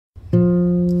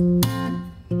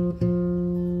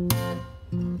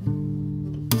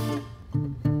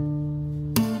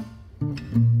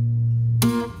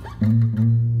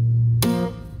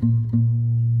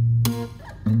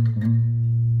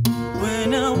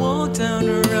walk down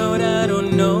a road I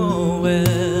don't know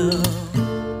well,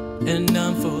 and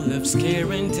I'm full of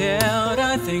scare and doubt.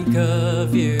 I think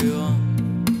of you,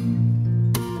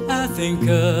 I think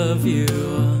of you.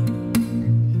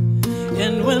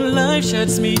 And when life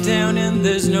shuts me down and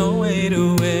there's no way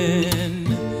to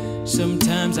win,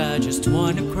 sometimes I just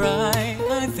wanna cry.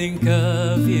 I think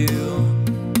of you,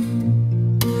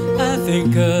 I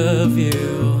think of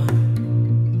you.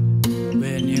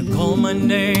 When you call my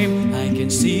name, I can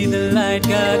see the light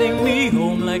guiding me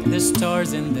home like the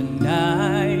stars in the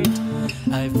night.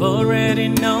 I've already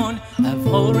known, I've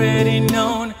already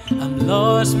known, I'm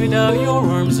lost without your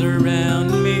arms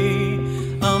around me.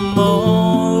 I'm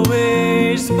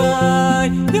always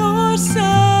by your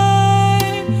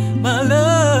side, my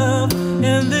love,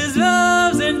 and this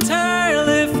love's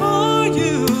entirely for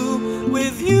you.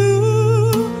 With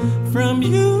you, from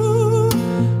you,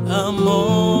 I'm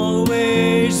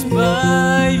always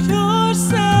by your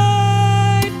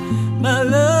side, my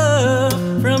love.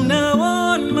 From now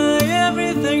on, my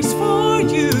everything's for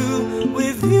you.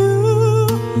 With you,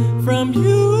 from you.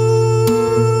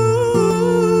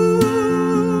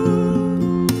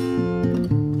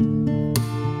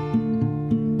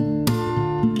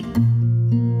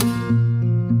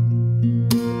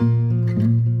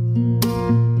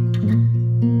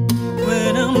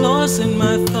 And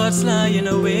my thoughts lying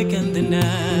awake in the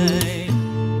night,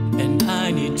 and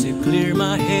I need to clear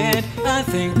my head. I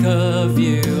think of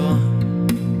you,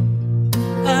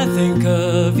 I think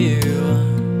of you.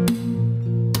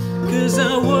 'Cause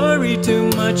I worry too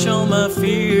much, all my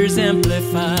fears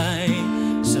amplify.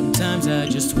 Sometimes I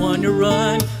just want to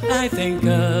run. I think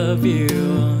of you,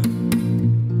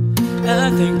 I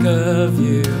think of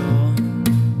you.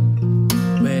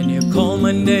 When you call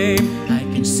my name, I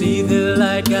can see the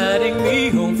light guiding me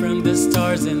home from the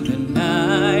stars in the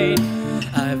night.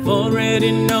 I've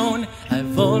already known,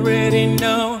 I've already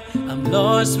known, I'm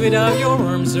lost without your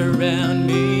arms around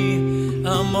me.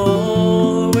 I'm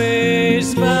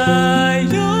always by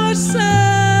your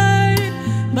side,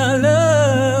 my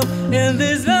love, and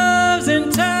this love's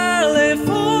entirely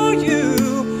for you.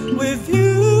 With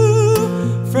you,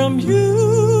 from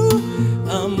you,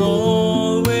 I'm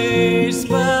always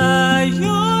by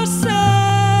your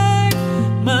side,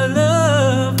 my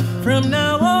love. From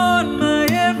now on, my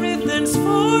everything's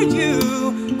for you.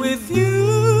 With you,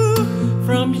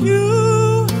 from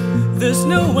you, there's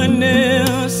no one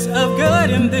else I've got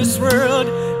in this world.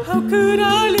 How could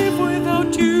I live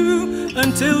without you?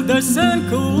 Until the sun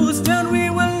cools down, we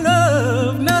will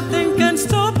love. Nothing can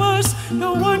stop us,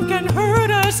 no one can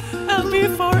hurt us. I'll be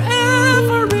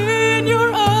forever in your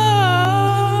arms.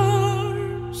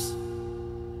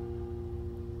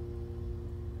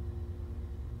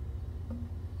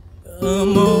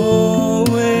 I'm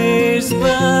always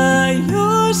by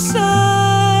your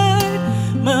side,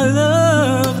 my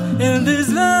love, and this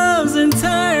love's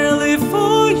entirely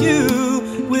for you.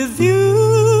 With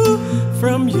you,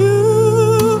 from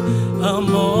you, I'm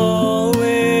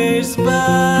always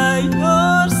by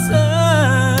your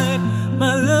side,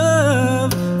 my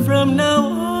love. From now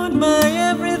on, my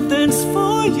everything's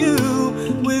for you.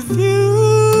 With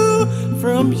you,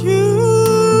 from you.